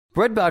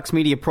Breadbox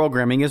Media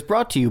programming is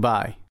brought to you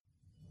by...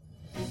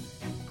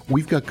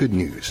 We've got good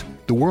news.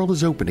 The world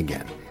is open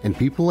again, and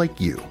people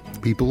like you,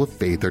 people of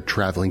faith, are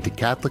traveling to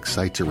Catholic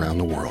sites around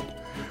the world.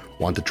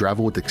 Want to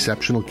travel with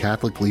exceptional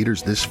Catholic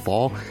leaders this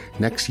fall,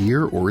 next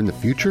year, or in the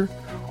future?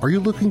 Are you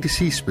looking to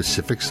see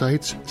specific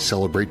sites,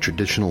 celebrate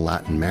traditional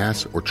Latin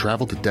Mass, or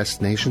travel to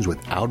destinations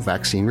without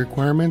vaccine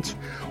requirements?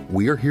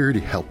 We are here to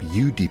help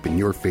you deepen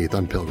your faith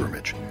on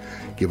pilgrimage.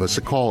 Give us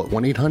a call at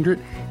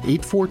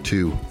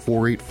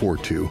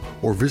 1-800-842-4842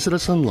 or visit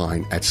us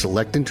online at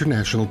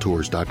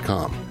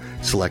selectinternationaltours.com.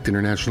 Select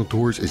International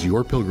Tours is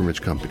your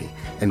pilgrimage company,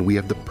 and we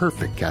have the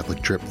perfect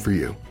Catholic trip for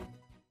you.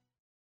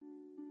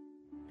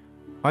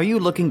 Are you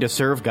looking to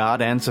serve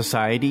God and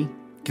society?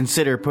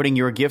 Consider putting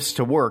your gifts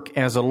to work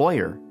as a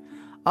lawyer.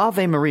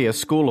 Ave Maria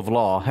School of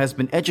Law has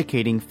been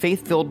educating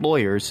faith-filled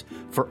lawyers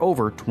for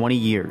over 20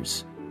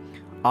 years.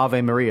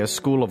 Ave Maria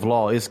School of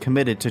Law is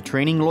committed to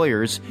training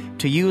lawyers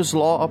to use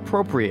law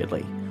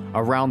appropriately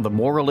around the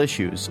moral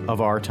issues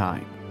of our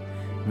time.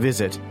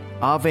 Visit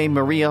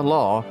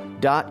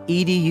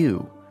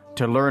avemarialaw.edu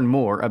to learn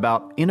more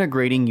about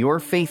integrating your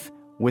faith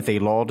with a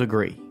law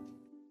degree.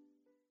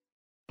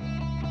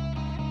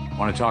 I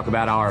want to talk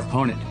about our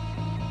opponent.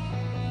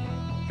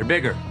 They're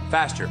bigger,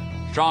 faster,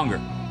 stronger,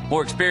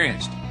 more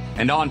experienced,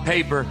 and on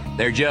paper,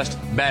 they're just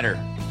better,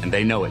 and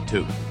they know it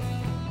too.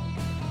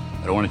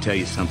 But I want to tell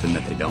you something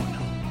that they don't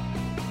know.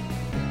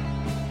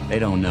 They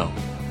don't know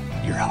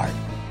your heart.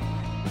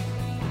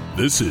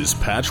 This is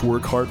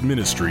Patchwork Heart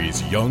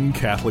Ministries' Young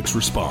Catholics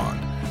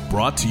Respond,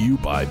 brought to you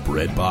by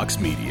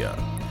Breadbox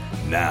Media.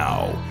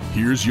 Now,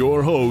 here's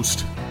your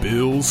host,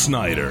 Bill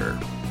Snyder.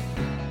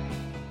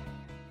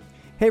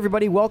 Hey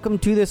everybody, welcome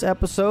to this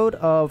episode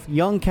of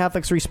Young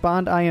Catholics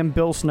Respond. I am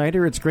Bill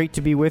Snyder. It's great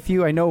to be with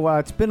you. I know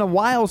it's been a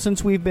while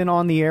since we've been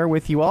on the air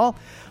with you all,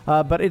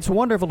 but it's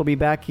wonderful to be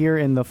back here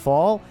in the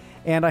fall.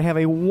 And I have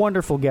a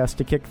wonderful guest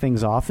to kick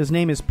things off. His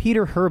name is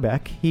Peter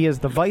Herbeck. He is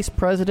the Vice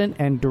President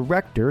and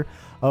Director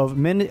of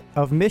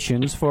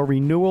Missions for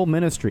Renewal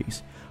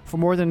Ministries. For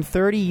more than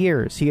 30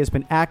 years, he has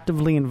been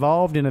actively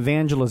involved in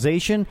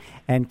evangelization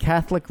and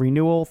Catholic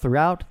renewal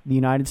throughout the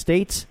United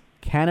States,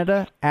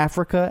 Canada,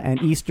 Africa,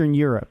 and Eastern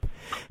Europe.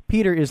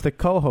 Peter is the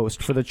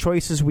co-host for The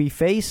Choices We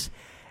Face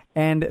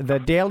and the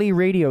daily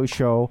radio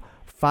show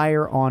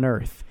Fire on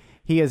Earth.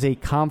 He is a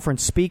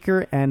conference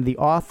speaker and the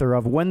author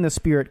of When the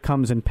Spirit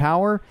Comes in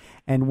Power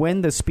and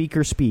When the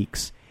Speaker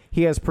Speaks.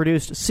 He has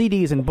produced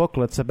CDs and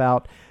booklets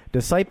about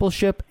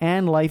discipleship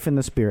and life in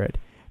the Spirit.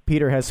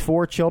 Peter has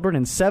 4 children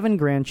and 7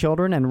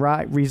 grandchildren and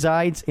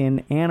resides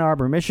in Ann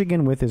Arbor,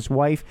 Michigan with his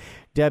wife,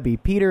 Debbie.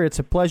 Peter, it's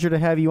a pleasure to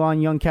have you on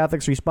Young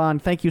Catholics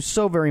Respond. Thank you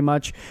so very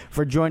much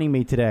for joining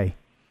me today.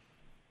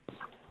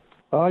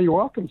 You're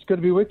welcome. It's good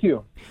to be with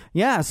you.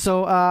 Yeah,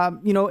 so,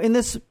 in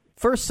this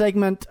first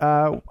segment,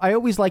 I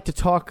always like to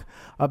talk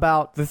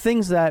about the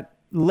things that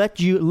led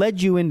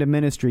you into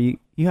ministry.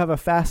 You have a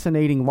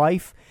fascinating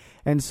life,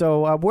 and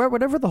so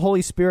whatever the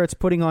Holy Spirit's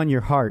putting on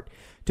your heart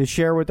to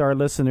share with our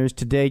listeners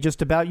today, just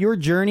about your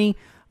journey,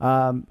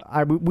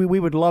 we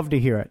would love to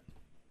hear it.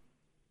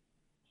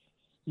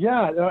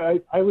 Yeah,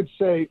 I would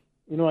say,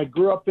 I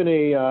grew up in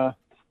a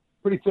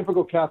pretty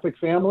typical Catholic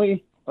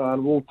family, in a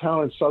little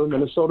town in southern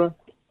Minnesota.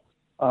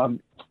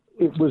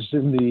 It was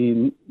in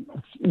the,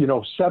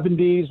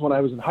 70s when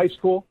I was in high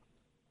school.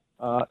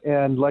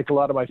 And like a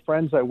lot of my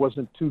friends, I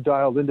wasn't too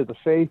dialed into the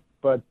faith,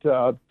 but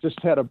just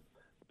had a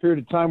period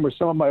of time where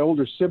some of my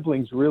older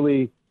siblings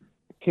really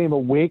came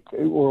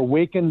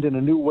awakened in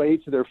a new way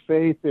to their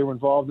faith. They were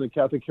involved in the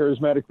Catholic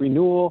Charismatic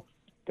Renewal,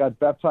 got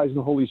baptized in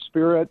the Holy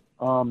Spirit.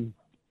 And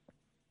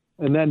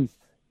then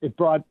it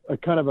brought a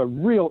kind of a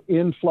real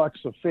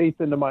influx of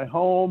faith into my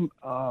home.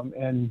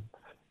 And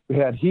we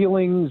had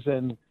healings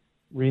and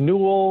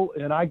renewal,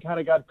 and I kind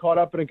of got caught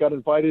up and got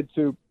invited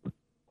to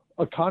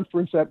a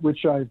conference at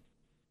which I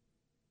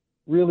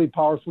really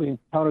powerfully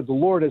encountered the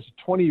Lord as a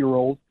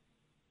 20-year-old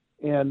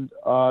and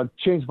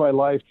changed my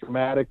life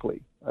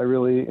dramatically. I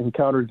really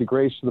encountered the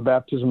grace of the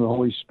baptism of the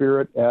Holy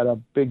Spirit at a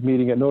big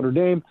meeting at Notre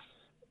Dame.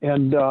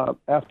 And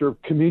after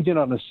communion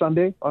on a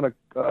Sunday, at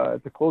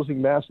the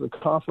closing mass of the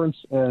conference,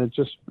 and it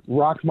just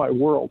rocked my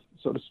world,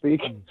 so to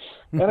speak.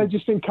 And I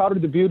just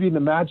encountered the beauty and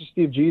the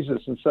majesty of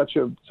Jesus in such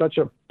a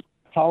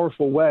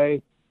powerful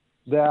way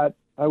that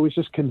I was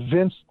just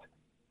convinced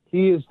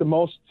he is the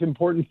most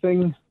important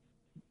thing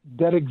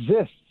that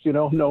exists,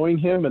 knowing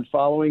him and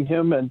following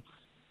him. And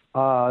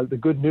the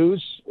good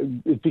news,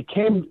 it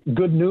became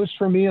good news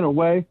for me in a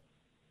way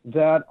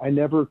that I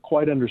never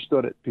quite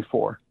understood it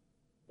before.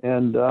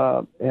 And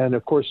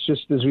of course,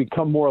 just as we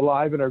come more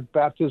alive in our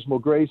baptismal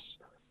grace,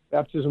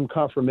 baptism,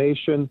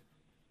 confirmation,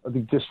 I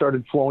think just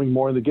started flowing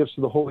more in the gifts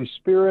of the Holy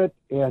Spirit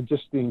and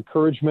just the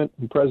encouragement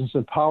and presence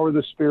and power of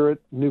the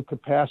Spirit, new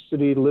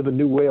capacity to live a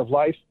new way of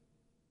life,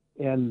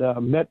 and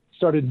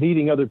started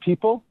meeting other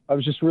people. I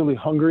was just really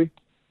hungry,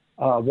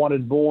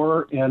 wanted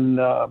more, and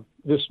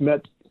just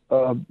met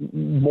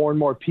more and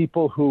more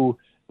people who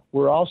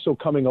were also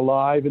coming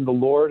alive in the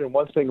Lord, and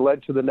one thing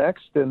led to the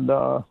next, and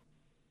now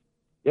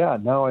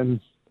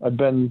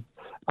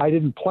I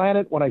didn't plan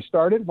it when I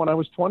started, when I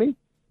was 20,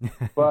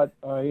 but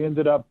I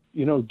ended up,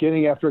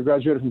 getting after I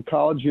graduated from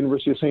college,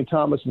 University of St.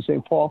 Thomas in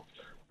St. Paul,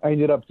 I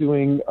ended up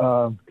doing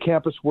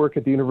campus work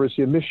at the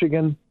University of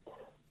Michigan.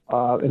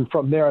 And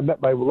from there, I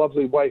met my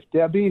lovely wife,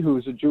 Debbie, who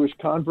is a Jewish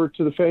convert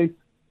to the faith.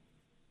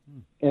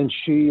 And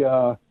she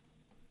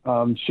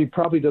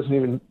probably doesn't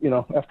even,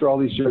 after all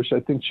these years, I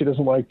think she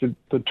doesn't like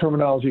the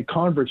terminology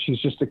convert.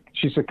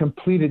 She's a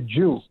completed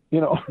Jew,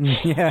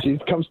 Yeah. She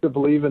comes to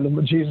believe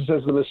in Jesus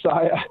as the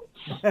Messiah,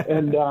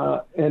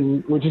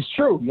 and which is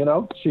true,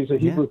 she's a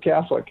Hebrew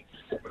Catholic.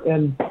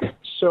 And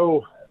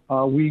so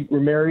we were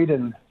married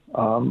and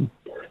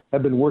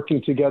have been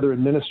working together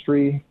in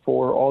ministry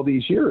for all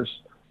these years.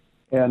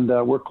 And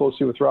work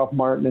closely with Ralph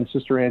Martin and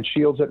Sister Ann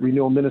Shields at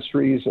Renewal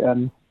Ministries.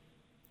 And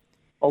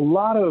a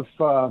lot of,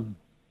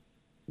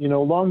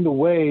 along the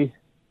way,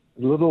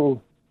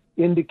 little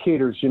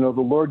indicators, the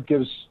Lord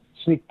gives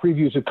sneak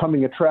previews of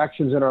coming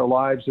attractions in our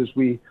lives as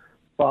we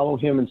follow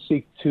him and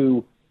seek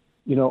to,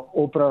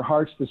 open our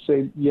hearts to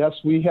say, yes,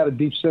 we had a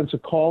deep sense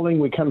of calling.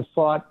 We kind of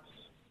thought,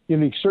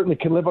 you certainly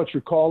can live out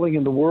your calling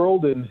in the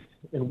world and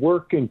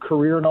work and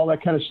career and all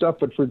that kind of stuff.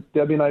 But for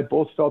Debbie and I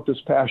both felt this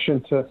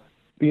passion to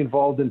be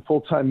involved in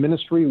full-time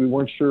ministry. We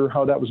weren't sure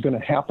how that was going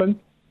to happen.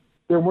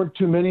 There weren't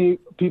too many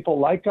people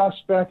like us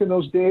back in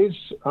those days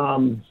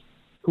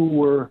who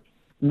were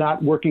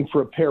not working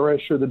for a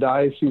parish or the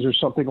diocese or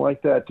something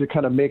like that to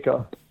kind of make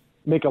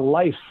a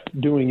life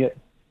doing it.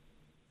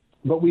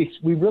 But we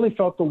really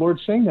felt the Lord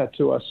saying that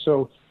to us.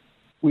 So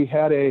we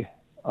had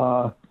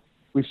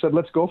we said,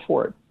 let's go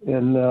for it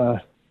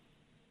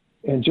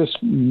and just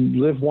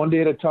live one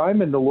day at a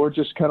time. And the Lord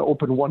just kind of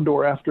opened one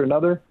door after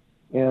another.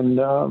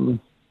 And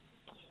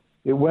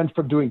it went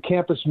from doing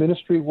campus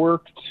ministry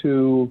work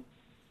to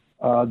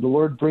the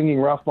Lord bringing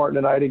Ralph Martin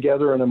and I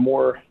together on a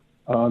more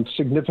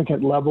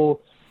significant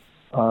level.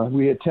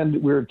 We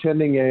were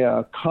attending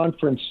a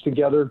conference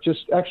together,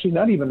 just actually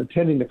not even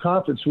attending the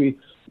conference. We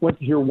went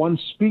to hear one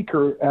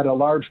speaker at a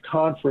large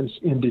conference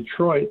in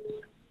Detroit.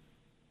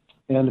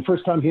 And the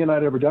first time he and I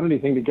had ever done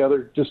anything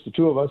together, just the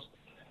two of us.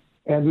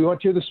 And we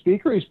went to hear the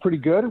speaker. He's pretty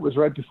good. It was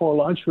right before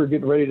lunch. We were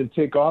getting ready to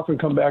take off and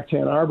come back to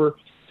Ann Arbor.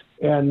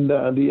 And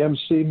the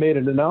MC made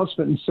an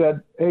announcement and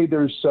said, hey,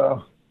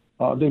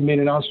 they made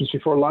announcements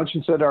before lunch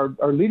and said,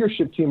 our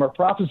leadership team, our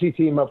prophecy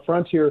team up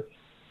front here,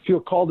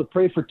 feel called to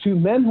pray for two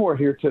men who are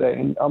here today.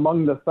 And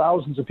among the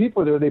thousands of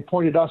people there, they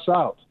pointed us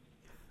out.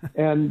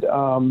 And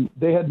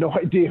they had no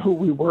idea who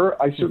we were.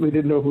 I certainly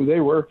didn't know who they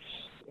were.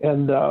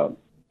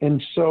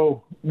 And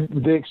so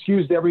they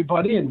excused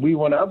everybody, and we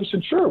went out and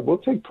said, sure, we'll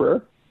take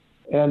prayer.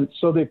 And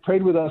so they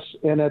prayed with us.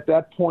 And at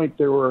that point,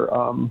 there were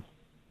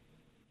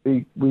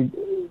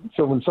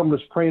so when someone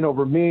was praying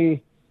over me,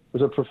 it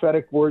was a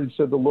prophetic word. It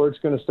said, the Lord's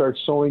going to start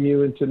sowing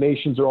you into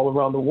nations all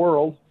around the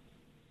world.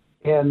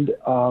 And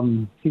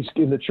he's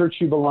in the church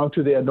you belong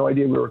to. They had no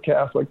idea we were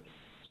Catholic.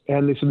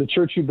 And they said, the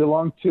church you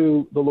belong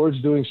to, the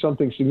Lord's doing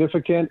something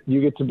significant.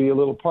 You get to be a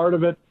little part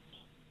of it.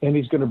 And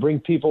he's going to bring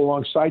people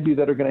alongside you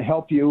that are going to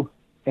help you.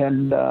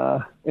 And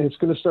it's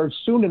going to start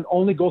soon and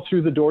only go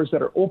through the doors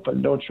that are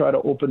open. Don't try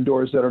to open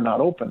doors that are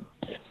not open.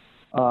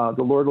 The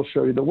Lord will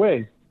show you the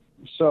way.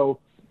 So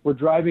we're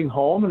driving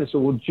home, and I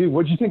said, well, gee,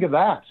 what'd you think of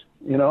that?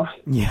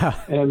 Yeah.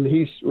 And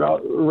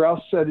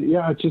Ralph said,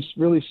 yeah, it just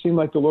really seemed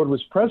like the Lord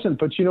was present.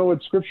 But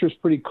what Scripture is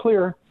pretty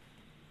clear.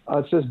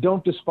 It says,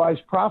 don't despise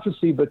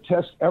prophecy, but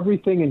test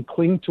everything and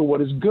cling to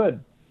what is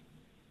good.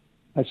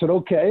 I said,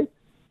 okay,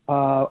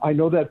 I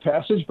know that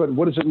passage, but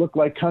what does it look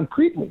like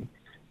concretely?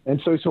 And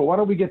so he said, why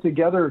don't we get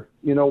together,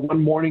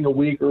 one morning a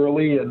week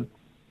early and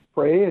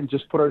pray and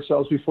just put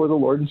ourselves before the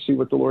Lord and see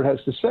what the Lord has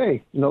to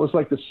say. It was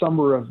like the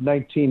summer of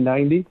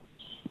 1990.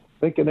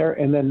 Thinking there,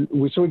 and then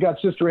we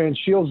got Sister Ann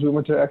Shields. We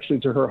went to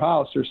her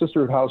house, her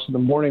sisterhood house, in the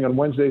morning on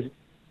Wednesdays,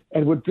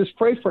 and would just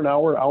pray for an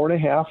hour and a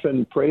half,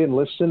 and pray and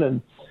listen.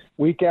 And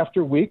week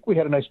after week, we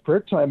had a nice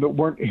prayer time, but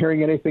weren't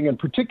hearing anything in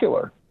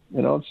particular,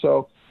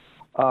 So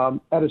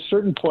at a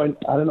certain point,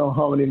 I don't know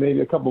how many,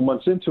 maybe a couple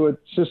months into it,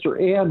 Sister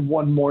Ann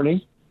one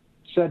morning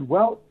said,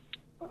 "Well,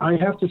 I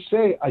have to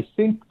say, I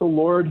think the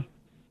Lord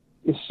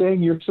is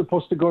saying you're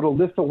supposed to go to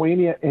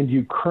Lithuania and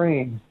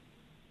Ukraine."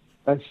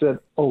 I said,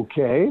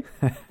 okay,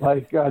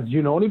 do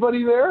you know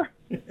anybody there?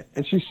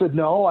 And she said,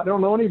 no, I don't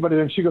know anybody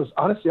there. And she goes,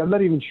 honestly, I'm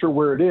not even sure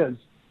where it is.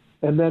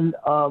 And then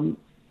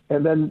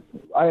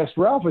I asked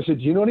Ralph, I said,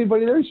 do you know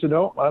anybody there? He said,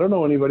 no, I don't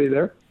know anybody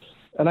there.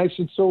 And I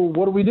said, so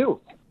what do we do?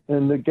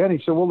 And again,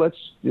 he said, well, let's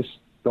just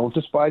don't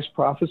despise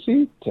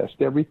prophecy, test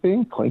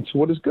everything, cling to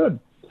what is good.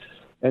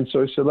 And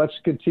so he said, let's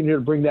continue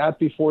to bring that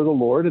before the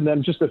Lord. And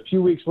then just a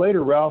few weeks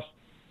later, Ralph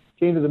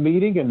came to the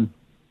meeting and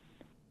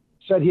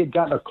said he had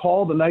gotten a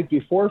call the night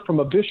before from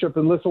a bishop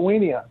in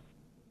Lithuania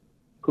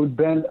who'd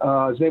been,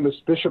 his name is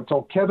Bishop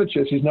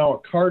Tolkevičius. He's now a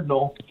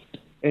cardinal.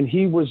 And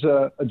he was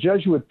a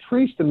Jesuit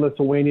priest in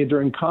Lithuania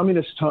during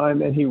communist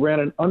time, and he ran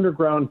an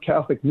underground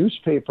Catholic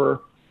newspaper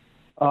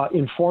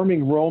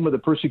informing Rome of the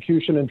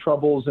persecution and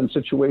troubles and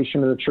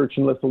situation in the church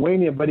in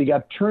Lithuania. But he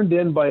got turned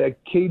in by a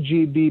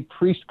KGB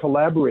priest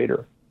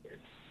collaborator.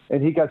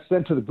 and he got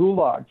sent to the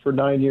Gulag for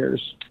 9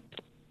 years.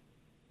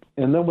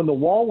 And then when the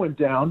wall went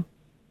down,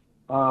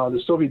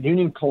 the Soviet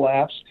Union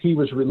collapsed, he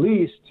was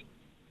released,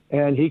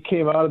 and he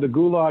came out of the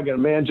Gulag, and a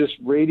man just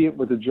radiant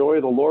with the joy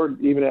of the Lord,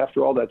 even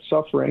after all that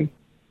suffering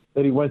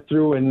that he went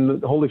through.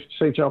 And the Holy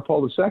St. John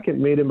Paul II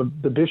made him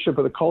the bishop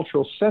of the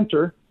cultural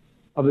center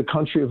of the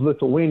country of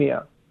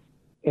Lithuania.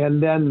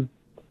 And then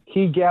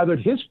he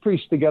gathered his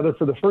priests together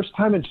for the first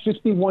time in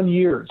 51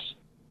 years.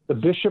 The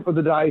bishop of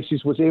the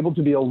diocese was able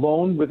to be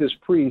alone with his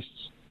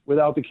priests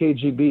without the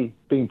KGB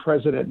being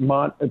present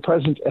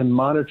and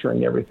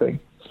monitoring everything.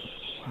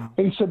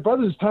 And he said,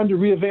 brothers, it's time to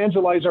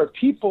re-evangelize our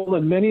people,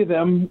 and many of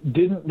them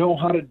didn't know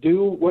how to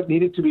do what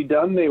needed to be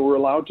done. They were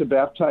allowed to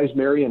baptize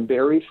Mary and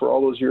Barry for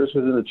all those years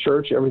within the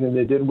church. Everything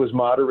they did was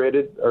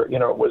moderated, or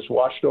it was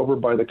watched over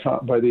by the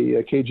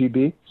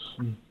KGB.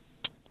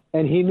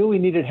 And he knew he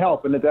needed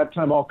help, and at that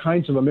time all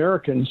kinds of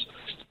Americans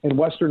and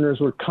Westerners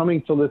were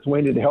coming to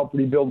Lithuania to help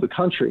rebuild the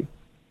country.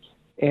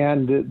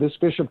 And this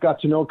bishop got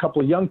to know a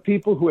couple of young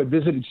people who had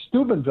visited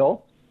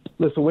Steubenville,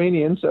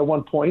 Lithuanians, at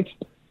one point.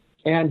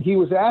 And he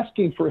was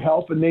asking for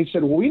help, and they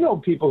said, well, we know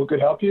people who could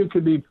help you. It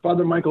could be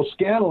Father Michael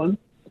Scanlon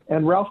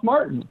and Ralph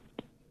Martin.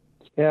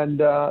 And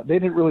they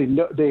didn't really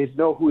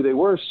know who they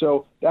were.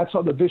 So that's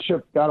how the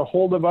bishop got a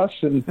hold of us.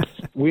 And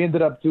we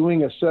ended up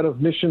doing a set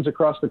of missions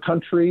across the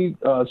country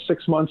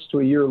 6 months to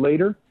a year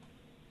later.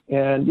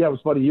 And, it was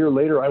about a year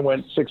later. I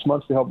went 6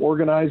 months to help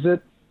organize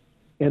it.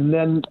 And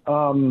then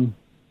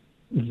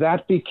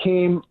that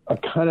became a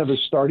kind of a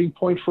starting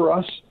point for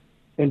us.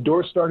 And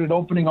doors started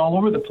opening all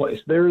over the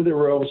place. There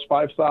were almost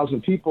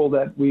 5,000 people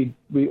that we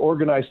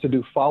organized to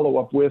do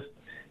follow-up with.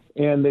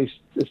 And they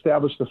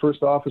established the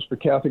first office for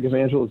Catholic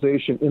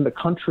evangelization in the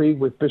country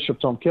with Bishop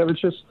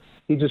Tomkevičius.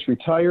 He just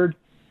retired.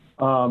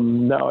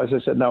 Now, as I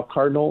said,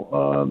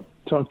 Cardinal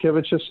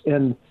Tomkevičius.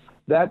 And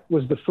that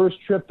was the first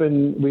trip,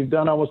 and we've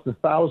done almost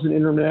 1,000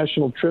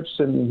 international trips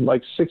in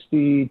like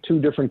 62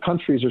 different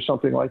countries or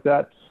something like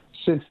that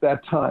since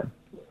that time.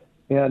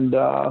 And,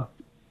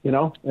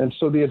 and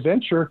so the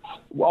adventure,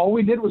 all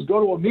we did was go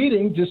to a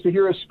meeting just to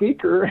hear a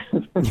speaker,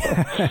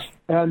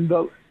 and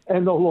the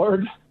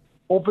Lord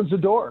opens the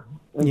door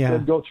and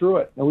said, go through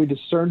it. And we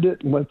discerned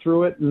it and went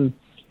through it. And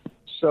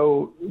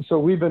so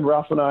we've been,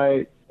 Ralph and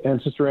I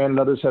and Sister Ann and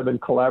others have been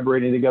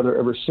collaborating together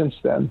ever since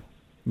then,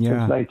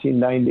 since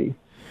 1990.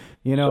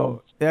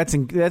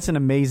 That's an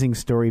amazing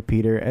story,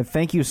 Peter. And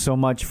thank you so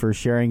much for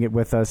sharing it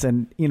with us.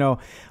 And,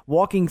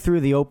 walking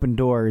through the open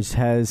doors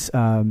has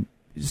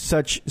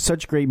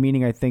such great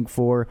meaning, I think,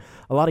 for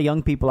a lot of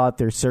young people out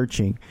there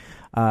searching.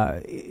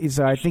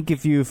 So I think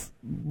if you've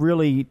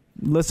really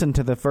listened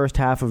to the first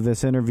half of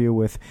this interview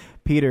with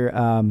Peter,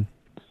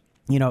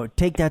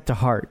 take that to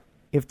heart.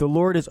 If the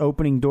Lord is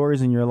opening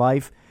doors in your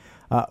life,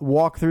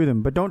 walk through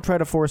them, but don't try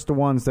to force the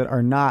ones that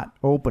are not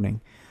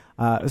opening.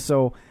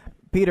 So,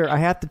 Peter, I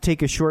have to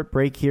take a short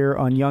break here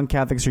on Young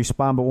Catholics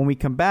Respond, but when we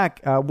come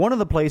back, one of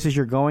the places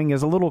you're going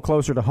is a little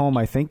closer to home,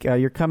 I think.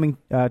 You're coming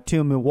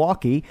to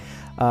Milwaukee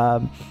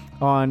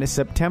on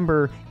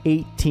September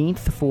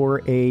 18th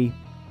for a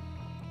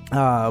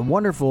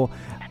wonderful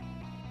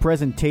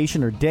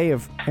presentation or day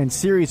and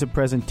series of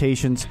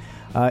presentations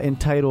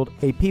entitled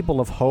A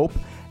People of Hope.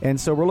 And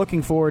so we're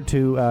looking forward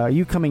to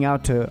you coming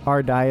out to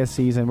our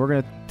diocese, and we're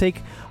going to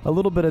take a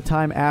little bit of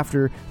time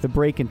after the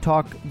break and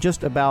talk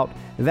just about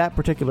that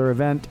particular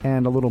event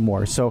and a little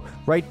more. So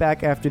right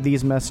back after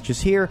these messages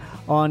here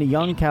on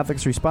Young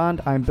Catholics Respond.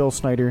 I'm Bill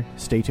Snyder.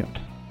 Stay tuned.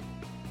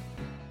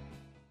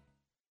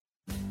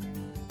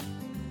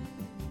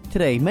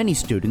 Today, many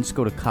students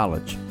go to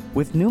college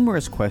with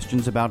numerous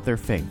questions about their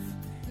faith,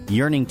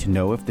 yearning to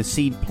know if the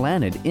seed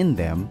planted in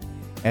them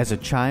as a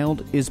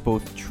child is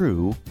both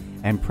true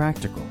and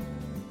practical.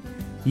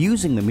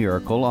 Using the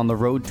miracle on the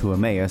road to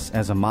Emmaus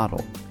as a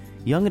model,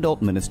 young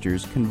adult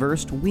ministers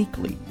conversed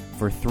weekly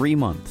for 3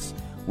 months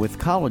with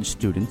college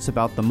students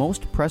about the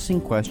most pressing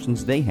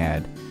questions they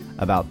had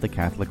about the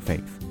Catholic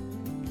faith.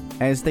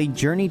 As they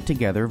journeyed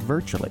together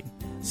virtually,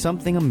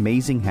 something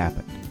amazing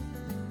happened.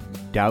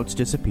 Doubts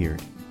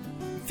disappeared,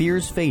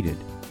 fears faded,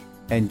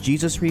 and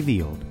Jesus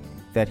revealed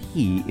that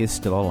He is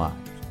still alive.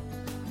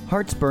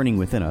 Hearts Burning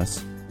Within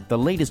Us, the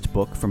latest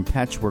book from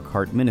Patchwork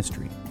Heart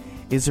Ministry,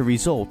 is a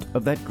result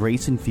of that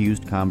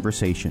grace-infused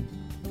conversation.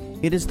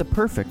 It is the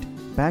perfect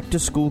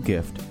back-to-school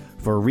gift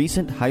for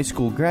recent high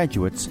school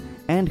graduates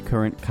and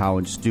current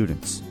college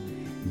students.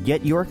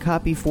 Get your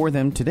copy for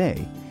them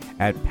today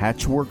at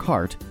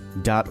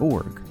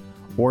patchworkheart.org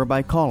or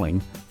by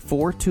calling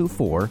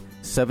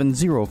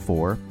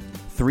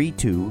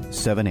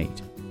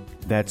 424-704-3278.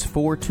 That's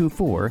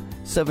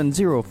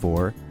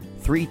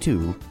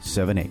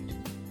 424-704-3278.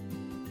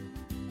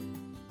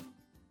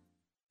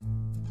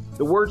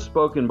 The words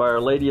spoken by Our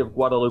Lady of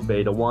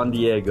Guadalupe to Juan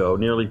Diego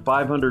nearly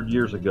 500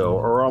 years ago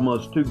are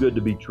almost too good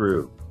to be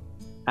true.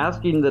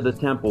 Asking that a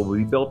temple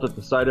be built at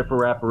the site of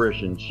her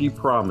apparition, she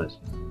promised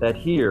that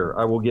here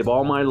I will give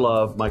all my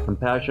love, my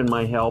compassion,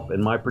 my help,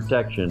 and my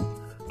protection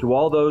to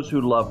all those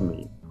who love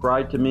me,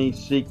 cry to me,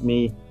 seek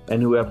me,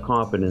 and who have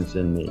confidence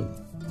in me.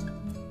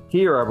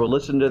 Here I will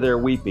listen to their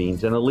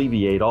weepings and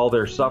alleviate all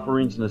their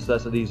sufferings,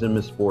 necessities, and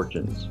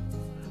misfortunes.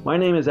 My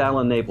name is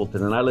Alan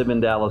Napleton, and I live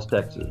in Dallas,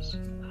 Texas.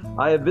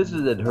 I have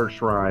visited her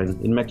shrine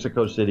in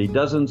Mexico City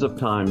dozens of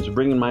times,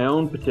 bringing my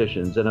own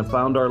petitions, and have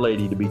found Our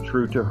Lady to be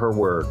true to her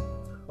word.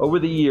 Over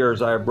the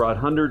years, I have brought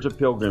hundreds of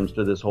pilgrims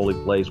to this holy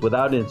place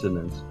without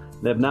incidents,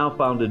 and have now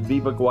founded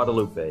Viva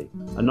Guadalupe,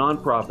 a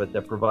nonprofit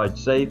that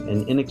provides safe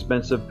and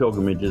inexpensive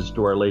pilgrimages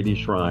to Our Lady's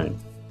shrine.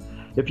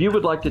 If you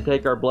would like to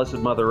take our Blessed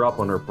Mother up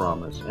on her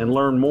promise and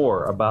learn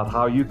more about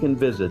how you can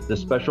visit this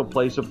special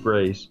place of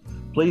grace,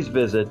 please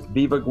visit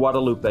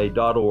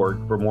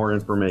vivaguadalupe.org for more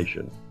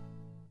information.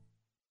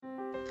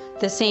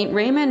 The St.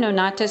 Raymond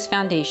Nonatus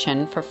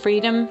Foundation for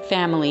Freedom,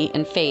 Family,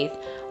 and Faith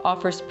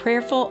offers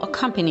prayerful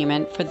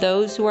accompaniment for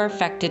those who are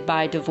affected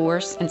by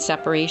divorce and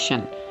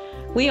separation.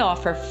 We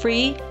offer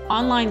free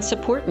online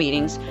support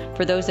meetings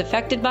for those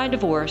affected by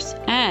divorce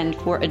and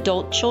for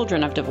adult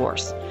children of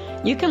divorce.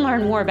 You can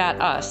learn more about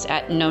us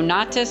at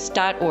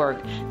nonatus.org.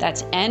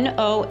 That's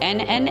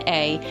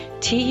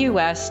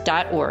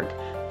NONNATUS.org.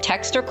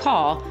 Text or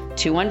call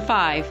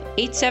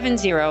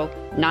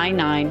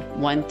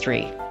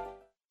 215-870-9913.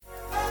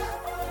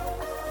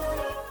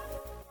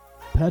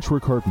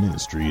 Patchwork Heart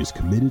Ministry is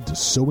committed to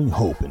sowing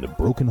hope into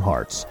broken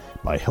hearts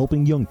by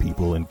helping young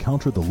people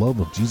encounter the love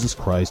of Jesus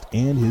Christ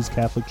and His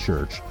Catholic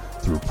Church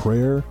through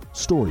prayer,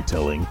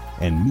 storytelling,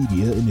 and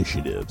media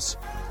initiatives.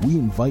 We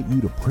invite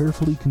you to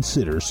prayerfully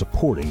consider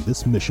supporting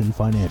this mission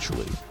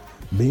financially.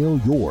 Mail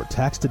your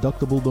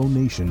tax-deductible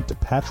donation to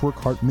Patchwork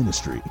Heart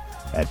Ministry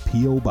at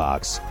P.O.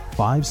 Box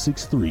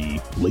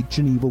 563, Lake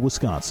Geneva,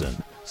 Wisconsin,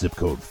 zip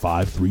code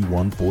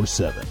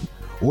 53147.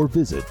 Or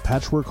visit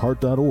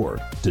patchworkheart.org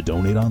to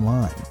donate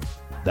online.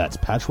 That's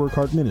Patchwork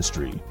Heart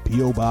Ministry,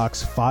 P.O.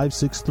 Box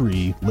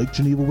 563, Lake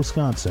Geneva,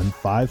 Wisconsin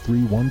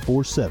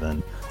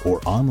 53147,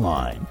 or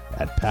online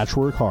at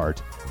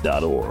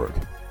patchworkheart.org.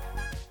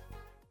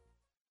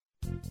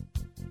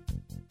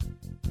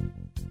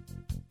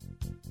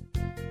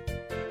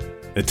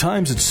 At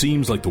times it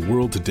seems like the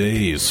world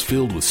today is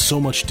filled with so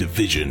much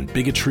division,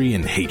 bigotry,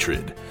 and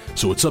hatred.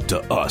 So it's up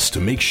to us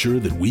to make sure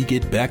that we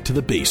get back to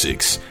the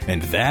basics,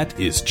 and that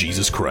is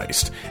Jesus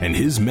Christ and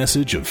His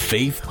message of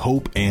faith,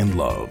 hope, and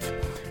love.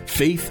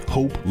 Faith,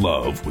 Hope,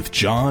 Love with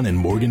John and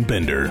Morgan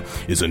Bender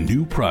is a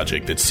new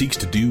project that seeks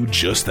to do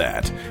just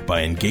that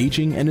by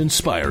engaging and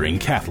inspiring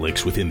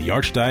Catholics within the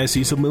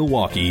Archdiocese of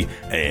Milwaukee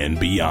and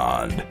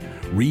beyond.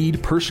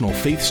 Read personal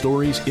faith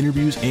stories,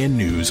 interviews, and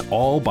news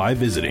all by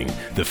visiting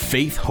the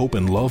Faith, Hope,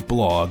 and Love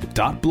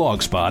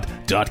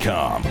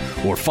blog.blogspot.com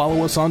or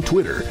follow us on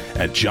Twitter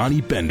at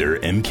Johnny Bender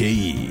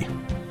MKE.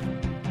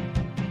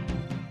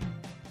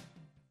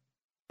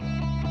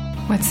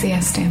 What's the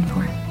S stand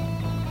for?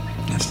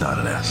 It's not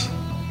an S.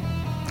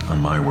 On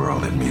my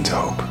world, it means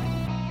hope.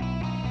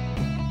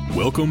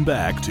 Welcome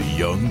back to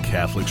Young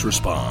Catholics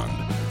Respond.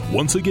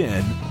 Once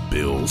again,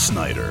 Bill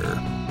Snyder.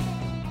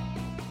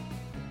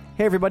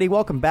 Hey everybody,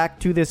 welcome back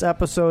to this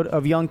episode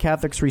of Young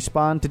Catholics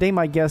Respond. Today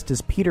my guest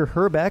is Peter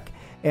Herbeck,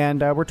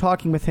 and we're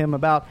talking with him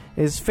about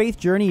his faith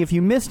journey. If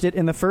you missed it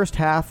in the first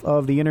half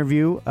of the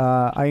interview,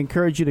 I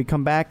encourage you to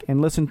come back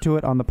and listen to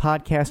it on the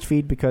podcast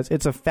feed because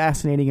it's a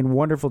fascinating and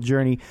wonderful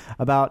journey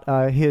about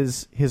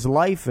his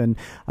life and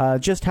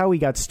just how he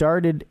got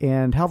started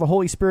and how the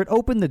Holy Spirit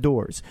opened the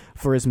doors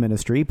for his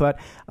ministry. But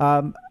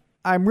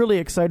I'm really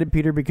excited,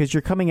 Peter, because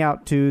you're coming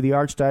out to the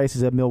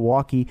Archdiocese of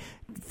Milwaukee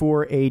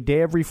for a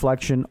day of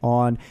reflection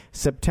on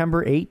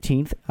September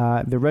 18th.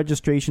 The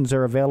registrations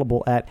are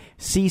available at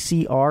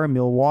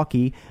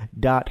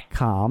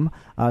ccrmilwaukee.com.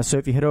 So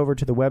if you head over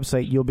to the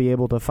website, you'll be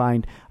able to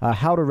find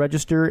how to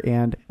register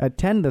and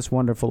attend this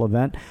wonderful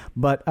event.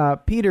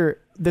 But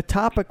Peter, the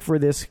topic for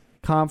this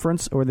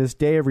conference or this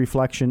day of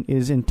reflection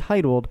is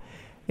entitled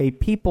A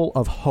People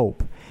of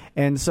Hope.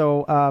 And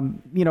so,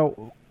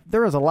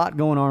 there is a lot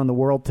going on in the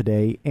world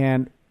today,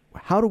 and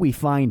how do we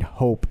find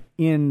hope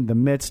in the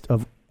midst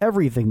of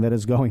everything that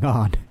is going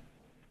on?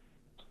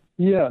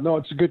 Yeah, no,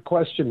 it's a good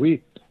question.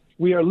 We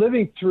are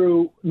living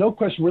through, no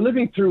question, we're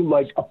living through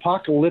like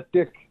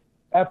apocalyptic,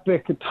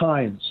 epic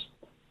times.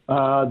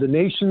 The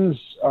nations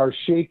are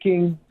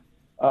shaking.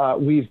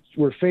 We're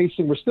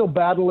still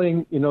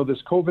battling,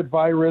 this COVID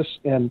virus.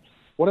 And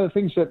one of the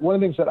things that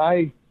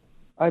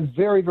I'm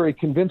very, very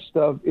convinced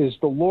of is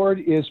the Lord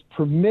is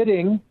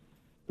permitting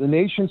the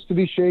nations to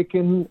be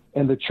shaken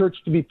and the church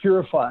to be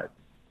purified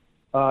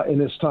in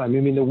this time.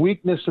 I mean, the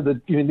weakness of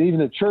even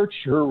the church,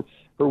 her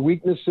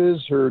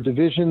weaknesses, her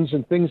divisions,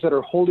 and things that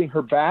are holding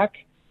her back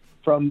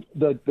from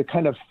the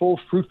kind of full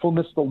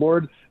fruitfulness the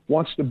Lord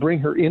wants to bring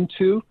her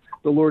into.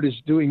 The Lord is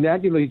doing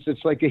that.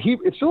 It's like it's a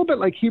little bit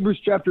like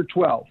Hebrews chapter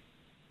 12,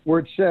 where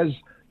it says,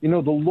 the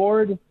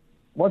Lord,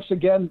 once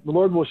again, the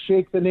Lord will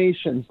shake the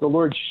nations. The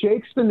Lord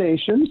shakes the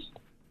nations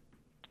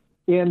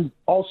and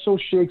also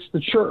shakes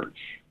the church.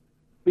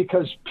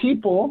 Because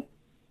people,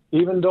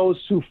 even those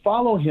who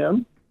follow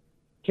him,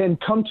 can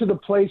come to the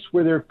place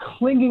where they're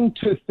clinging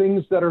to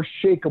things that are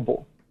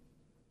shakeable.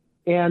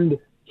 And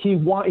he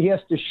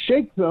has to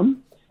shake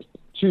them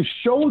to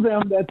show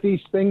them that these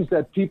things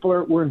that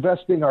we're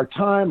investing our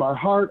time, our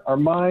heart, our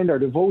mind, our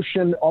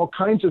devotion, all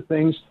kinds of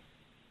things,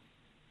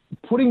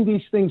 putting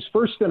these things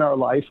first in our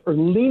life or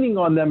leaning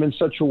on them in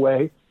such a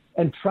way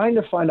and trying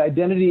to find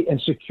identity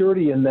and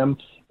security in them.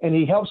 And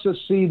he helps us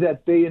see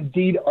that they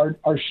indeed are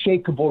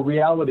shakeable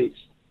realities.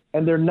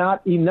 And they're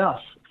not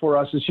enough for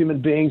us as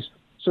human beings,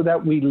 so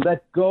that we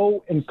let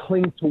go and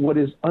cling to what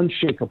is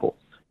unshakable,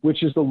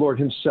 which is the Lord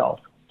himself.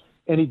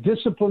 And he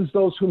disciplines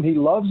those whom he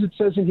loves, it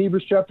says in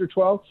Hebrews chapter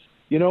 12.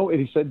 And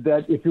he said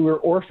that if we were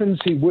orphans,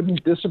 he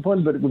wouldn't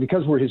discipline, but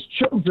because we're his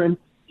children,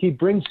 he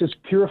brings his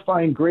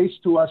purifying grace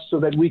to us so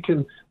that we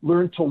can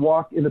learn to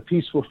walk in the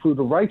peaceful fruit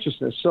of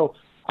righteousness. So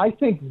I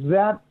think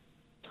that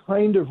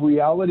kind of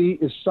reality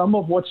is some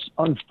of what's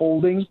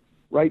unfolding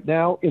right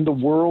now in the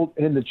world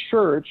and in the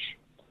church.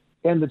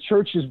 And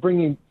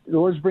the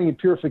Lord's bringing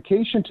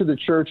purification to the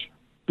church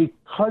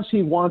because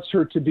he wants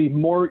her to be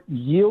more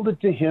yielded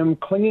to him,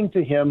 clinging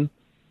to him,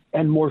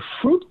 and more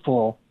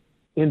fruitful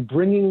in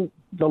bringing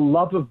the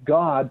love of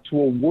God to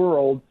a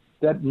world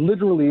that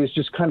literally is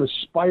just kind of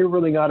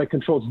spiraling out of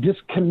control. It's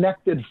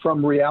disconnected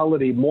from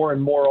reality more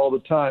and more all the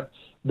time.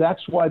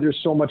 That's why there's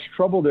so much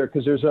trouble there,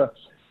 because there's a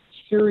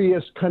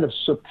serious kind of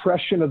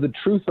suppression of the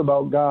truth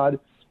about God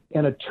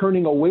and a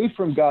turning away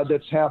from God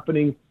that's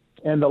happening.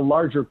 And the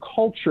larger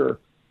culture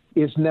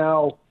is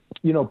now,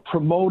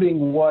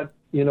 promoting what,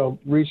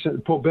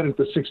 recent Pope Benedict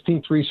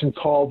XVI recent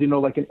called,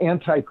 like an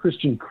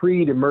anti-Christian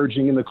creed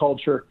emerging in the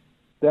culture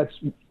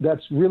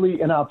that's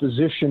really in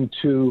opposition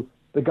to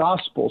the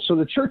gospel. So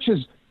the church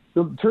is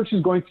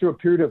going through a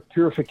period of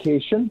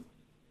purification,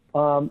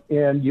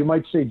 and you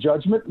might say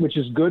judgment, which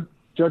is good.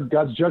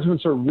 God's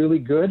judgments are really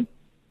good.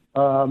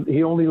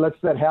 He only lets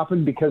that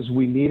happen because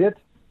we need it.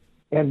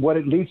 And what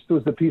it leads to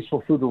is the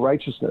peaceful fruit of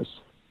righteousness.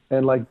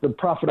 And like the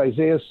prophet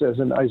Isaiah says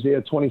in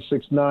Isaiah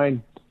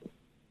 26:9,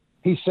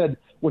 he said,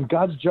 when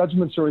God's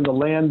judgments are in the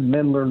land,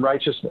 men learn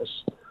righteousness.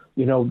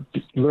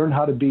 Learn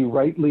how to be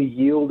rightly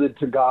yielded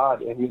to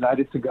God and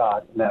united to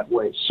God in that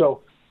way.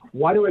 So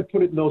why do I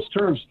put it in those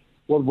terms?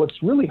 Well,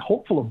 what's really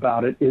hopeful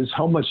about it is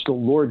how much the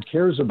Lord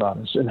cares about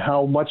us and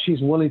how much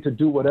he's willing to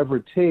do whatever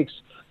it takes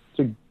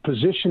to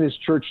position his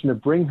church and to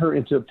bring her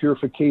into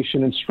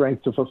purification and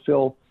strength to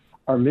fulfill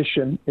our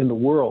mission in the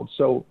world.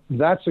 So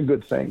that's a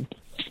good thing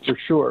for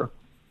sure.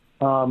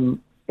 And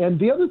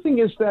the other thing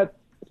is that,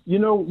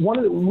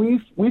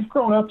 we've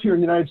grown up here in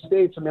the United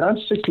States. I mean, I'm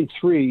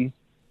 63,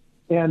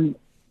 and,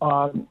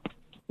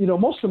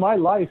 most of my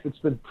life, it's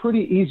been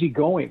pretty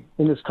easygoing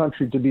in this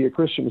country to be a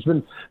Christian. It's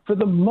been, for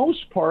the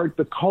most part,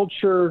 the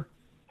culture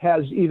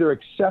has either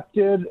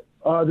accepted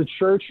the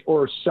church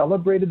or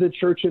celebrated the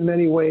church in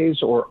many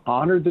ways or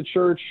honored the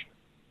church.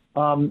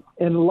 And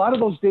a lot of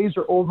those days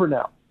are over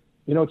now.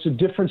 It's a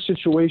different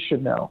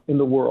situation now in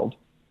the world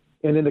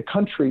and in the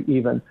country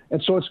even.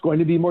 And so it's going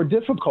to be more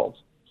difficult.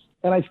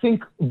 And I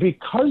think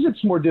because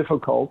it's more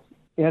difficult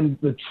and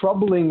the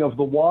troubling of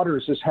the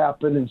waters has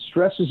happened and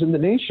stresses in the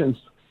nations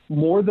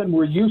more than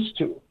we're used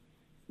to,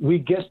 we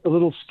get a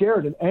little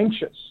scared and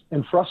anxious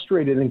and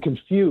frustrated and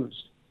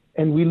confused,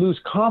 and we lose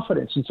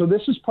confidence. And so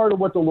this is part of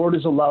what the Lord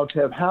has allowed to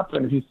have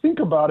happen. If you think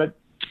about it,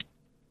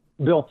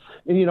 Bill,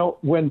 and,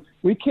 when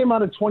we came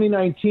out of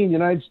 2019, the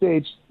United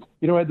States,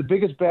 had the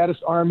biggest,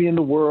 baddest army in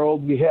the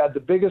world. We had the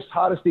biggest,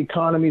 hottest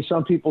economy,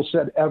 some people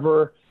said,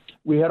 ever.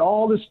 We had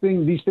all these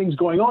things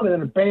going on,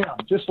 and then bam,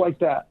 just like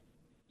that.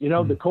 The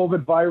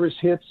COVID virus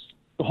hits,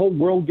 the whole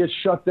world gets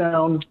shut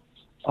down.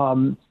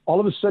 All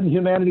of a sudden,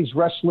 humanity's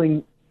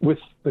wrestling with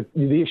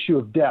the issue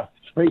of death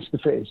face to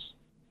face,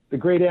 the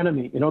great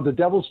enemy. The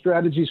devil's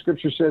strategy,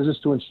 Scripture says, is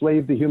to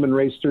enslave the human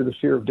race through the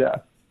fear of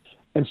death.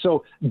 And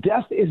so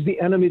death is the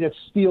enemy that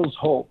steals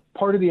hope.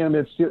 Part of the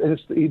enemy,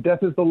 death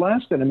is the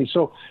last enemy.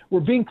 So we're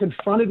being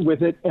confronted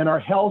with it, and our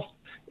health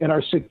and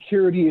our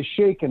security is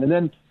shaken. And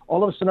then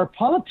all of a sudden our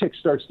politics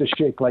starts to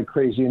shake like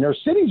crazy, and our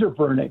cities are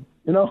burning,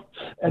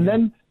 and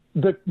then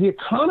the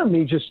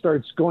economy just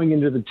starts going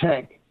into the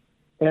tank.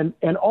 And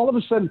all of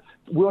a sudden,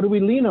 what do we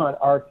lean on?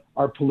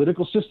 Our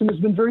political system has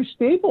been very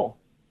stable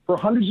for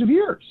hundreds of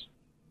years.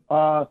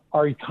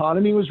 Our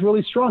economy was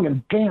really strong,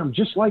 and bam,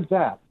 just like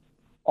that,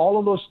 all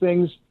of those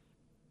things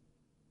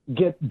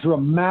get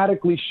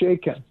dramatically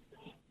shaken.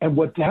 And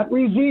what that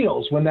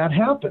reveals when that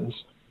happens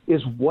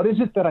is, what is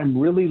it that I'm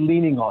really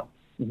leaning on?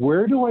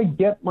 Where do I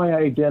get my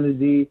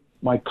identity,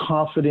 my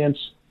confidence,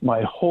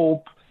 my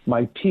hope,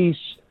 my peace?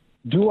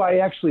 Do I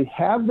actually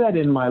have that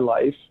in my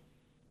life?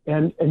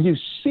 And you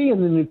see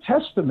in the New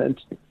Testament,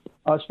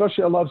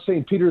 especially I love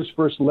St. Peter's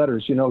first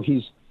letters.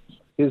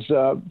 His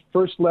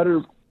first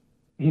letter,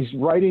 he's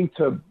writing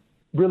to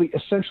really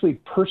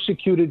essentially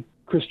persecuted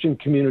Christian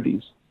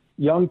communities,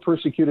 young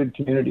persecuted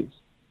communities.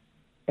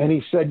 And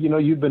he said,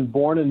 you've been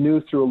born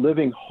anew through a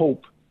living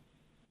hope,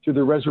 through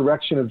the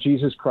resurrection of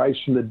Jesus Christ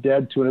from the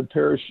dead, to an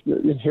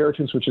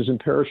inheritance which is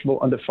imperishable,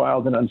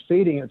 undefiled, and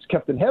unfading. It's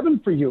kept in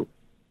heaven for you.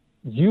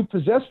 You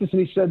possess this.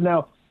 And he said,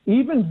 now,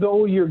 even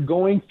though you're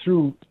going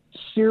through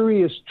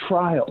serious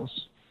trials,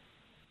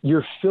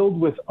 you're filled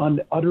with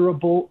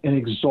unutterable and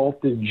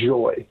exalted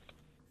joy.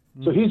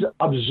 So he's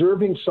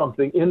observing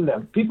something in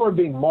them. People are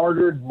being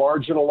martyred,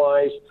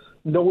 marginalized,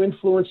 no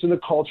influence in the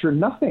culture,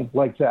 nothing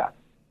like that.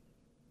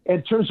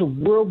 In terms of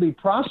worldly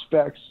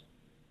prospects,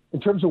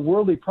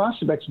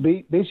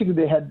 basically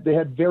they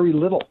had very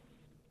little.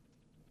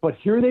 But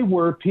here they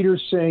were,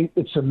 Peter's saying,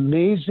 it's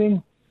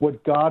amazing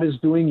what God is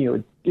doing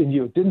in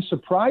you. It didn't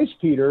surprise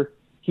Peter.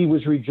 He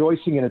was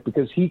rejoicing in it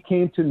because he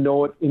came to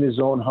know it in his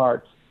own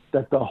heart,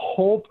 that the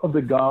hope of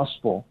the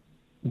gospel,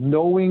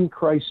 knowing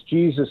Christ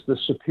Jesus, the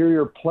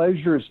superior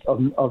pleasures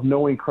of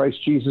knowing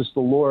Christ Jesus the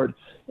Lord,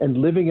 and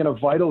living in a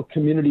vital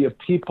community of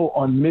people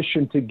on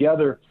mission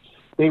together,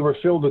 they were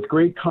filled with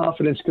great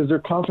confidence because their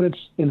confidence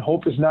in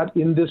hope is not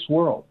in this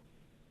world.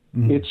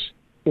 Mm-hmm.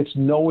 It's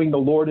knowing the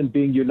Lord and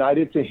being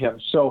united to him.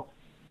 So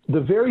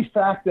the very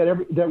fact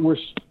that we're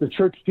the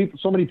church people,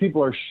 so many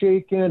people are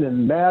shaken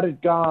and mad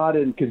at God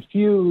and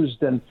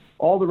confused and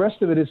all the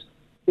rest of it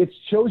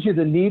shows you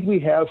the need we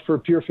have for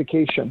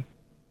purification.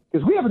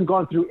 Because we haven't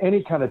gone through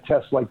any kind of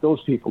test like those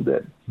people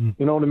did.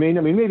 You know what I mean?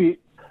 I mean, maybe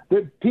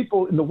the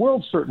people in the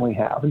world certainly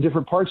have, in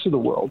different parts of the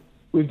world.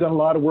 We've done a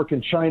lot of work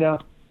in China.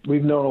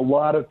 We've known a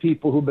lot of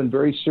people who've been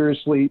very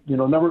seriously,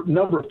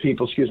 number of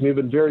people, have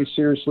been very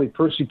seriously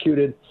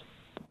persecuted,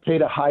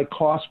 paid a high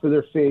cost for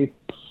their faith,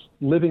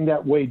 living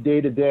that way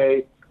day to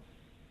day.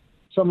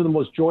 Some of the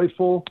most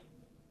joyful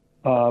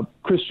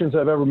Christians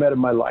I've ever met in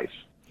my life.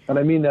 And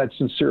I mean that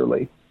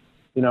sincerely,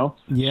 Yeah.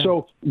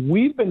 So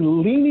we've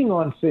been leaning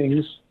on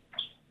things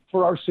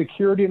for our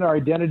security and our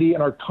identity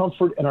and our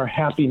comfort and our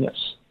happiness.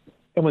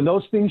 And when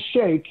those things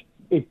shake,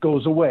 it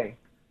goes away.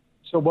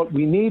 So what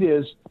we need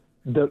is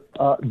the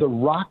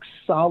rock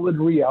solid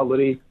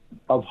reality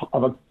of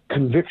a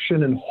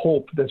conviction and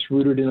hope that's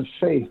rooted in a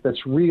faith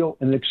that's real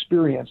and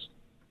experience.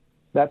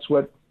 That's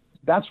where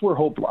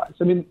hope lies.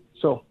 I mean,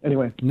 so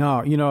anyway.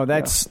 No,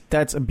 that's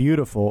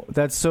beautiful.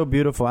 That's so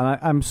beautiful. And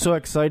I'm so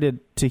excited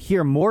to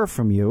hear more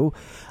from you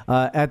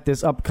at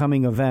this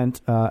upcoming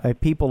event, A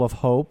People of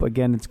Hope.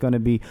 Again, it's going to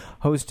be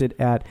hosted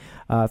at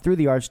through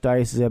the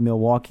Archdiocese of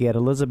Milwaukee at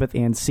Elizabeth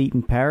Ann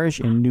Seton Parish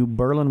in New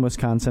Berlin,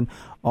 Wisconsin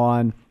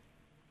on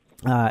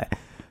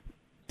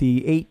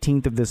the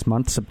 18th of this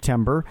month,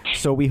 September.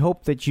 So we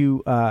hope that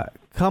you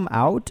come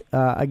out.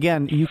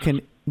 Again, you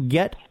can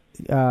get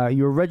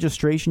your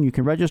registration. You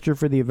can register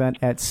for the event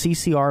at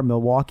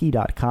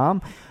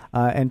ccrmilwaukee.com.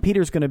 And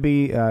Peter's going to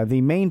be the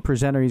main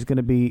presenter. He's going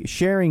to be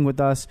sharing with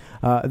us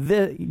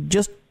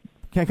just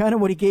kind of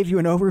what he gave you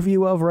an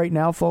overview of right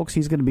now, folks.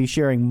 He's going to be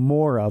sharing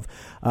more of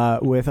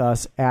with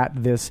us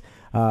at this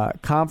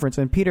conference.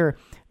 And Peter,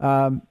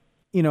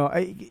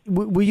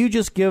 will you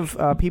just give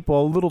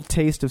people a little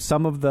taste of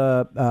some of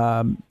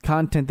the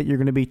content that you're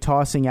going to be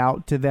tossing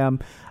out to them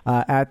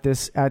at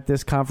this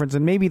conference,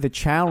 and maybe the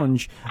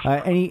challenge,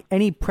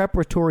 any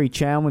preparatory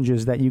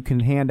challenges that you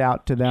can hand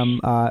out to them,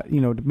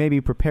 to maybe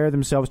prepare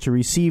themselves to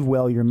receive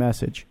well your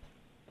message?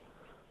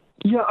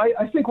 Yeah,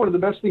 I think one of the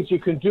best things you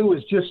can do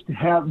is just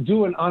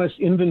do an honest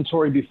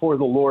inventory before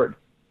the Lord.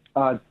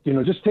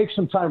 Just take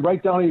some time,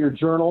 write down in your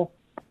journal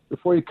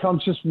before you come.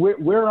 Just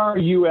where are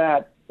you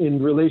at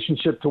in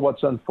relationship to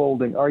what's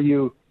unfolding? Do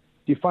you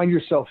find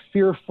yourself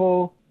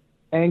fearful,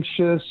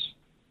 anxious,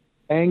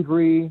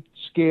 angry,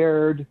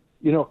 scared?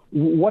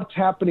 What's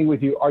happening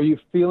with you? Are you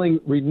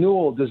feeling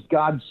renewal? Does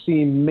God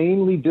seem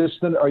mainly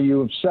distant? Are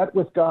you upset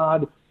with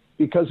God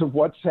because of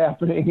what's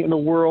happening in the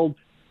world?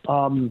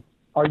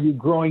 Are you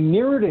growing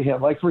nearer to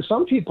him? Like for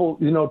some people,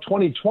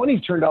 2020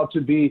 turned out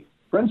to be,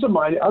 friends of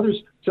mine,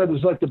 others said it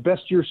was like the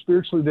best year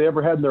spiritually they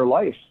ever had in their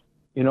life,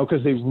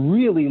 because they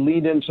really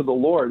leaned into the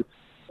Lord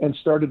and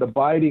started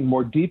abiding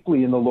more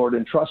deeply in the Lord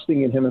and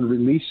trusting in him and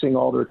releasing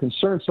all their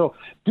concerns. So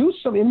do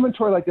some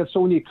inventory like that.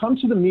 So when you come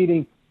to the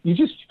meeting, you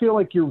just feel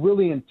like you're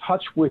really in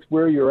touch with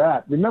where you're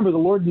at. Remember, the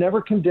Lord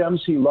never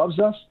condemns. He loves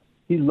us.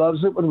 He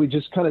loves it when we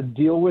just kind of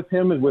deal with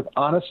him and with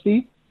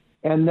honesty.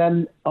 And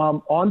then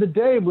on the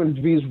day, we're going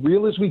to be as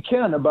real as we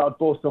can about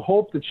both the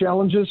hope, the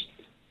challenges,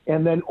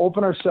 and then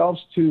open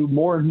ourselves to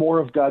more and more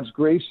of God's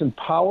grace and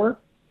power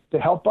to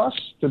help us,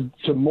 to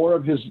more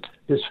of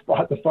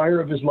the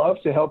fire of his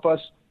love to help us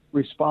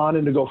respond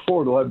and to go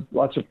forward. We'll have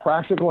lots of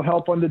practical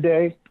help on the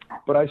day,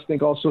 but I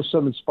think also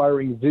some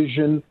inspiring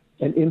vision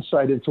and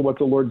insight into what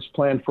the Lord's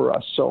planned for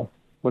us. So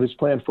what is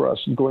planned for us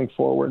going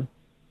forward.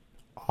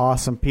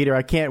 Awesome, Peter.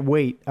 I can't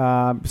wait.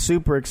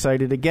 Super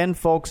excited. Again,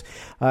 folks,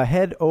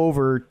 head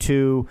over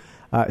to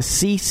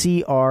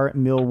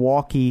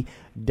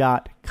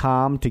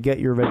ccrmilwaukee.com to get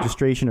your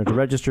registration or to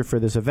register for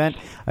this event.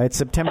 It's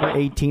September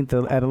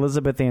 18th at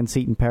Elizabeth Ann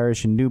Seton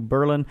Parish in New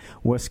Berlin,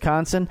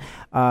 Wisconsin.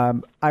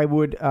 I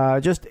would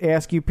just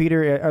ask you,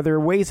 Peter, are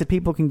there ways that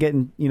people can get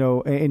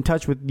in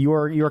touch with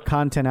your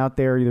content out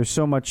there? There's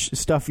so much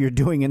stuff you're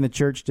doing in the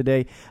church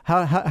today.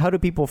 How do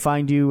people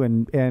find you,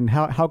 and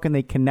how can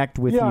they connect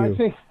with you? I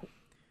think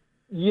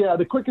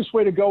the quickest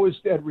way to go is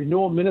at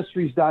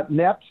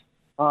renewalministries.net.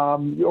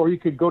 Or you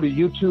could go to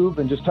YouTube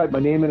and just type my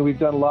name in. We've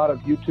done a lot of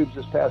YouTubes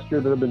this past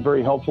year that have been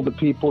very helpful to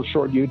people,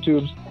 short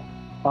YouTubes.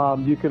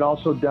 You can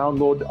also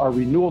download our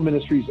Renewal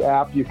Ministries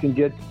app. You can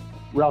get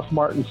Ralph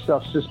Martin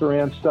stuff, Sister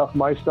Ann stuff,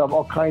 my stuff,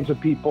 all kinds of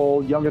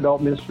people, young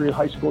adult ministry,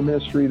 high school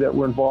ministry that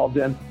we're involved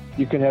in,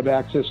 you can have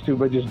access to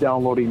by just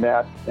downloading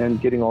that and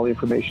getting all the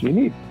information you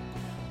need.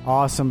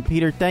 Awesome.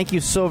 Peter, thank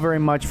you so very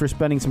much for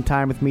spending some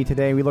time with me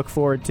today. We look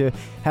forward to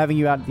having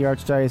you out at the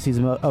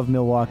Archdiocese of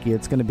Milwaukee.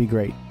 It's going to be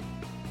great.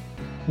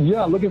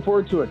 Yeah, looking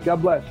forward to it.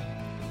 God bless.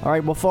 All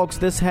right, well, folks,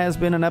 this has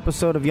been an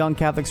episode of Young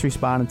Catholics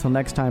Respond. Until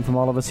next time, from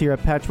all of us here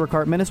at Patchwork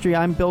Heart Ministry,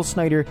 I'm Bill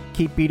Snyder.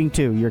 Keep beating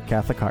to your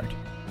Catholic heart.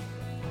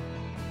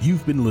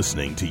 You've been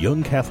listening to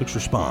Young Catholics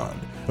Respond,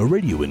 a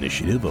radio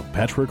initiative of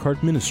Patchwork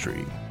Heart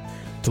Ministry.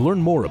 To learn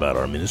more about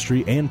our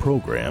ministry and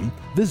program,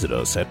 visit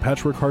us at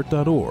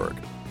patchworkheart.org.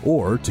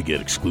 Or, to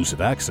get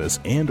exclusive access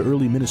and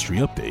early ministry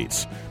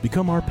updates,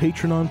 become our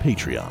patron on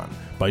Patreon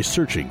by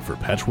searching for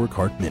Patchwork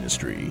Heart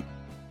Ministry.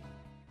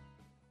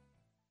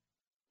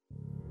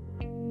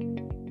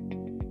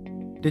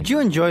 Did you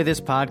enjoy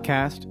this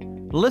podcast?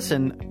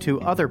 Listen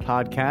to other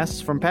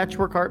podcasts from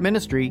Patchwork Heart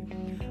Ministry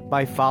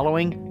by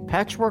following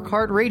Patchwork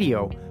Heart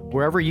Radio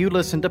wherever you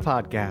listen to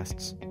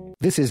podcasts.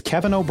 This is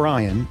Kevin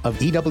O'Brien of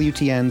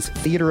EWTN's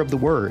Theater of the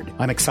Word.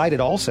 I'm excited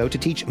also to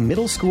teach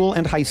middle school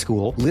and high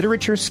school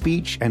literature,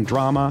 speech, and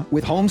drama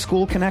with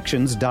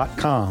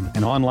homeschoolconnections.com,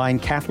 an online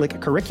Catholic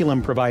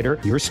curriculum provider.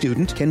 Your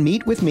student can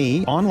meet with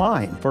me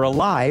online for a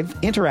live,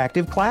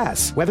 interactive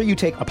class. Whether you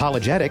take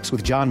apologetics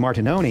with John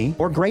Martinoni,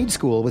 or grade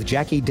school with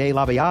Jackie De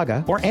La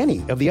Viaga, or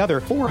any of the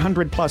other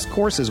 400-plus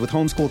courses with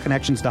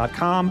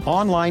homeschoolconnections.com,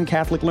 online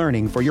Catholic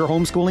learning for your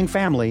homeschooling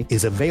family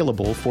is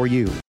available for you.